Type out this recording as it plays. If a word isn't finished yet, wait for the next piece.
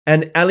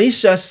And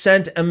Elisha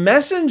sent a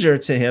messenger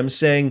to him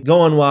saying,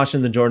 go and wash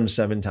in the Jordan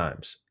 7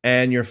 times,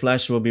 and your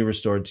flesh will be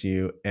restored to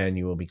you, and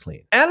you will be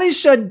clean.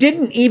 Elisha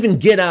didn't even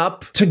get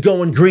up to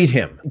go and greet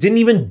him. Didn't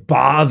even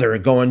bother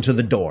going to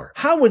the door.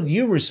 How would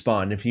you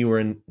respond if you were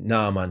in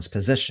Naaman's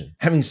position?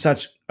 Having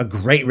such a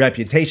great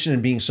reputation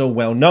and being so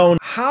well known,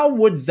 how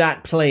would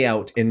that play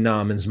out in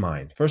Naaman's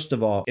mind? First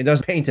of all, it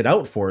doesn't paint it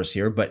out for us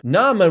here, but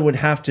Naaman would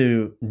have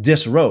to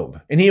disrobe,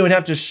 and he would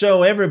have to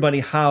show everybody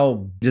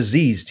how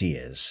diseased he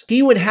is.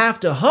 He would have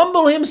to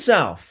humble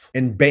himself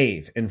and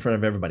bathe in front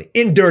of everybody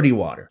in dirty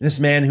water. This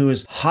man who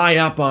is high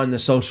up on the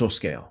social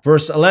scale.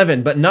 Verse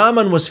 11, but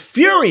Naaman was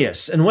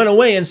furious and went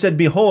away and said,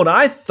 behold,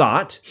 I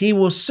thought he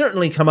will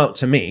certainly come out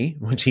to me,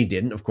 which he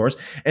didn't, of course,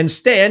 and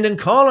stand and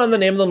call on the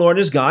name of the Lord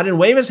his God and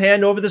wave his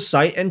hand over the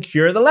sight and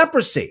cure the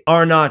leprosy.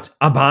 Are not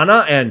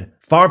Abana and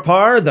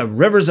Pharpar, the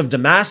rivers of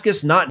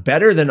Damascus, not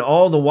better than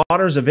all the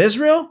waters of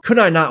Israel? Could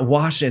I not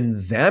wash in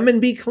them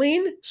and be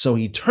clean? So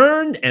he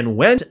turned and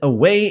went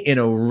away in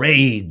a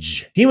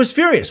rage. He was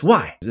furious.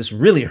 Why? This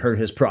really hurt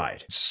his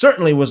pride.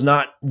 Certainly was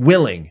not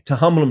willing to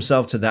humble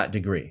himself to that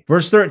degree.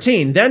 Verse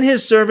 13, then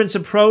his servants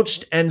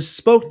approached and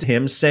spoke to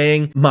him,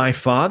 saying, my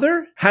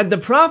father, had the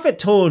prophet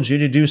told you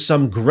to do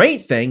some great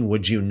thing,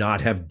 would you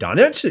not have done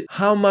it?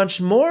 How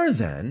much more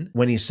then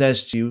when he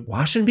says to you,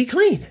 wash and be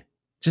clean?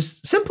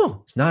 Just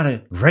simple. It's not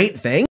a great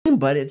thing,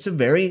 but it's a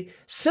very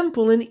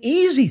simple and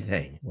easy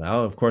thing.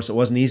 Well, of course, it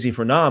wasn't easy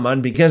for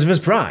Naaman because of his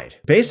pride.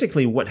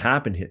 Basically, what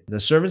happened here, the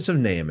servants of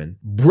Naaman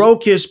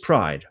broke his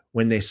pride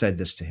when they said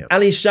this to him.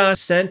 Elisha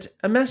sent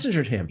a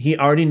messenger to him. He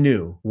already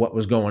knew what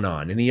was going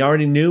on, and he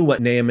already knew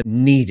what Naaman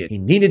needed. He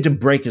needed to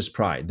break his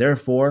pride.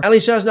 Therefore,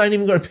 Elisha is not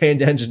even going to pay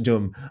attention to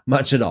him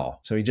much at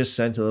all. So he just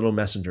sent a little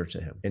messenger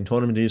to him and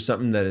told him to do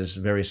something that is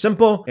very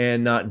simple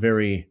and not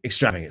very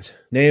extravagant.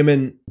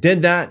 Naaman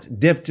did that,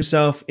 dipped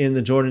himself in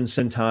the Jordan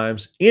 7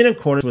 times in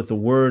accordance with the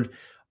word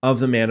of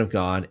the man of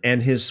God,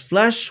 and his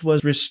flesh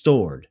was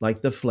restored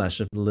like the flesh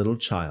of a little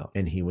child,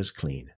 and he was clean.